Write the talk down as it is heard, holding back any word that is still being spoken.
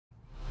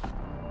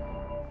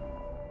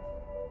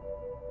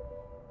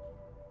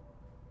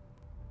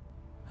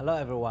Hello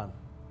everyone,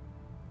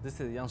 this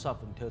is Yang Shao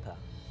from Tilta.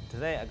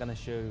 Today I'm gonna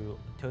show you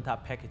Tilta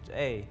Package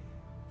A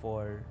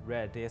for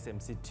RED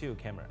DSMC2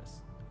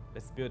 cameras.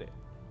 Let's build it.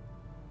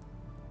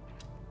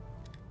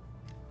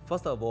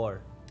 First of all,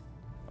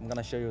 I'm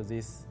gonna show you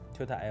this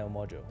Tilta IO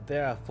module.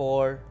 There are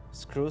 4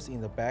 screws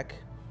in the back,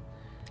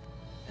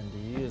 and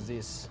you use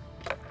this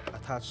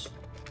attach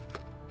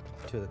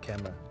to the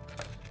camera.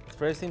 It's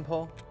very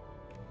simple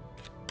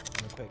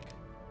and quick.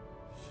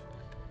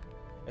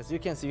 As you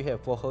can see, you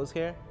have 4 holes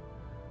here.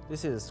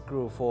 This is a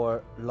screw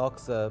for lock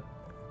the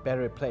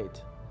battery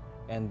plate,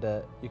 and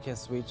you can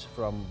switch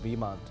from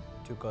V-mount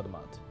to gold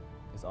mount.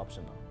 It's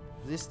optional.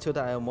 This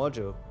Tilta IO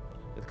module,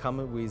 it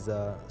comes with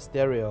a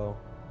stereo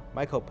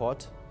micro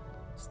port,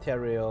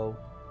 stereo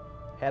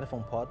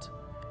headphone port,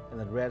 and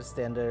a RED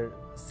standard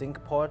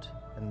sync port,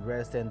 and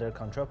RED standard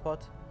control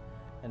port,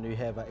 and you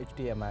have a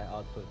HDMI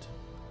output.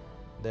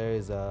 There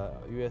is a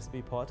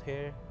USB port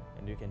here,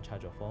 and you can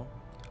charge your phone.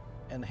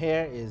 And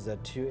here is a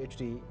 2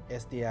 HD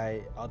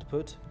SDI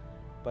output,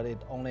 but it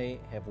only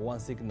have 1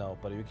 signal,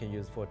 but you can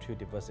use for 2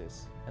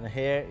 devices. And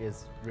here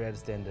is RED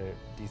standard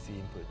DC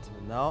input.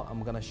 Now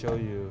I'm gonna show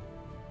you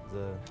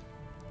the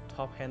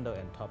top handle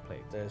and top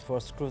plate. There's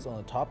 4 screws on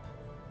the top.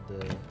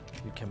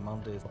 You can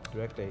mount this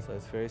directly, so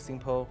it's very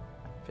simple,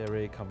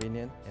 very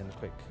convenient and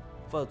quick.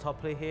 For the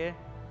top plate here,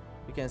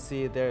 you can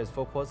see there is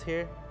 4 ports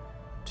here.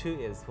 2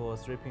 is for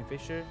 3-pin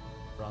Fisher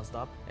round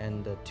stop,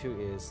 and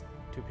 2 is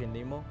 2-pin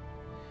LEMO.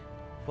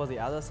 For the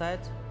other side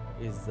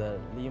is the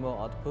LEMO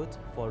output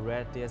for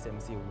RED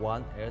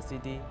DSMC1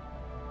 LCD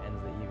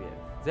and the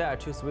EVF. There are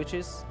 2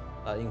 switches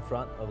in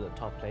front of the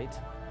top plate.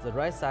 The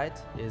right side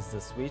is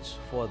the switch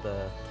for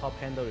the top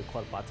handle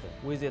record button.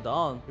 With it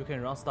on, you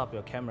can round stop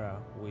your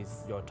camera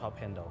with your top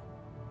handle.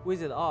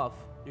 With it off,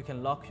 you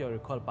can lock your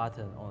record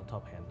button on the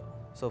top handle.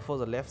 So for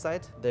the left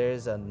side, there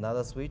is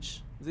another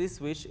switch. This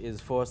switch is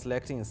for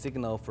selecting a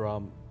signal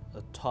from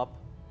the top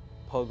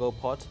pogo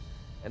port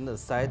and the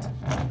side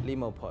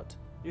LEMO port.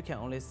 You can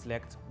only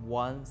select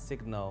 1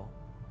 signal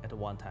at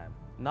one time.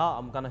 Now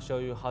I'm gonna show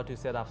you how to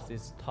set up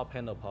this top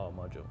handle power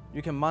module.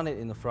 You can mount it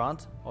in the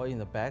front or in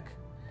the back,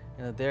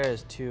 and there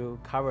is 2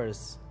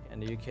 covers,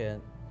 and you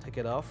can take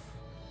it off.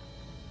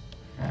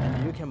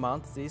 And you can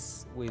mount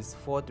this with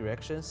 4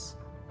 directions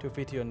to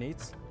fit your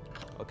needs.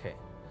 Okay,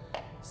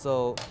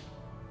 so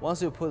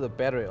once you put the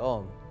battery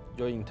on,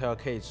 your entire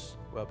cage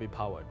will be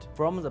powered.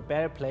 From the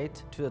battery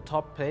plate to the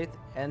top plate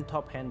and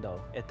top handle,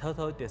 it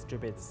totally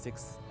distributes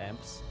 6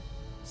 amps.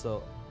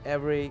 So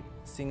every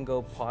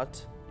single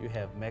part, you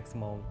have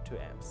maximum 2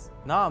 amps.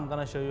 Now I'm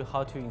gonna show you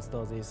how to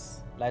install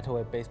this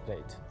lightweight base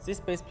plate. This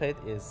base plate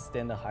is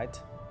standard height,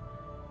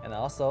 and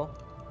also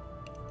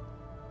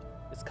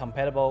it's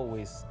compatible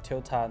with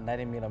Tilta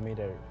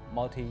 90mm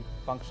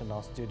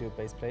multi-functional studio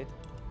base plate.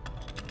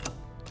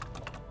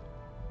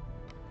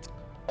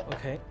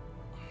 Okay.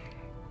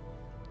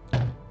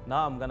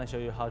 Now I'm gonna show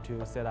you how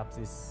to set up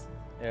this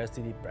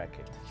LCD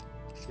bracket.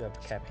 You have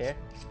a cap here.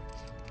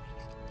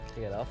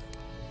 Take it off.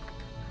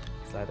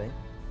 Slide in.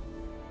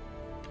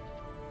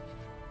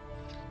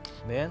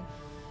 Then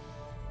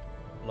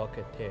lock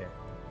it here.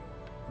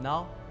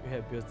 Now you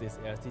have built this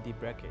LCD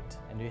bracket,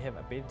 and you have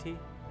ability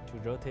to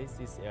rotate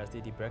this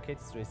LCD bracket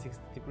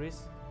 360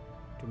 degrees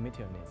to meet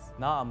your needs.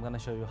 Now I'm gonna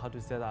show you how to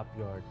set up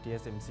your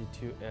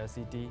DSMC2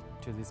 LCD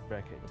to this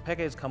bracket. The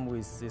package comes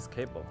with this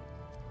cable,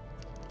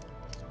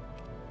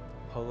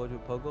 pogo to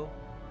pogo.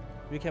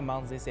 You can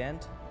mount this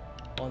end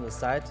on the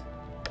side,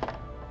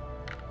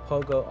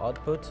 pogo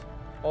output,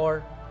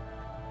 or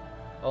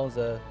on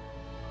the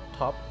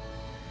top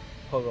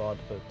pogo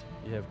output.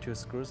 You have 2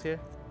 screws here.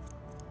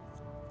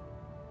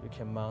 You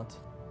can mount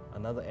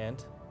another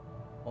end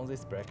on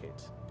this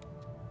bracket.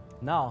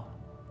 Now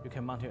you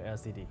can mount your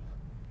LCD.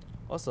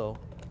 Also,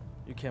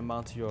 you can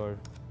mount your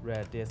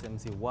RED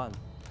DSMC1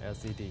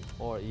 LCD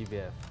or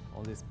EVF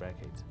on this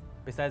bracket.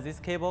 Besides this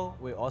cable,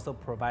 we also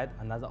provide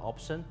another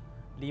option,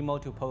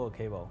 LEMO to pogo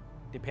cable,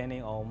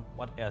 depending on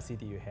what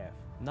LCD you have.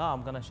 Now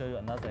I'm gonna show you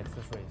another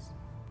accessories.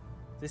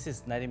 This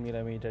is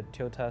 90mm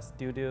Tilta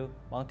Studio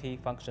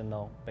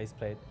multi-functional base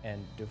plate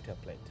and dovetail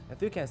plate.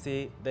 As you can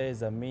see, there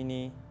is a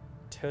mini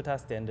Tilta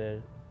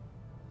standard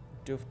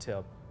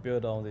dovetail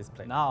built on this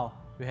plate. Now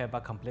you have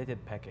a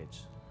completed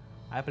package.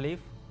 I believe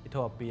it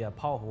will be a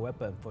powerful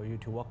weapon for you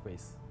to work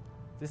with.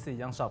 This is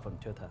Yang Shao from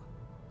Tilta.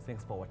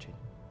 Thanks for watching.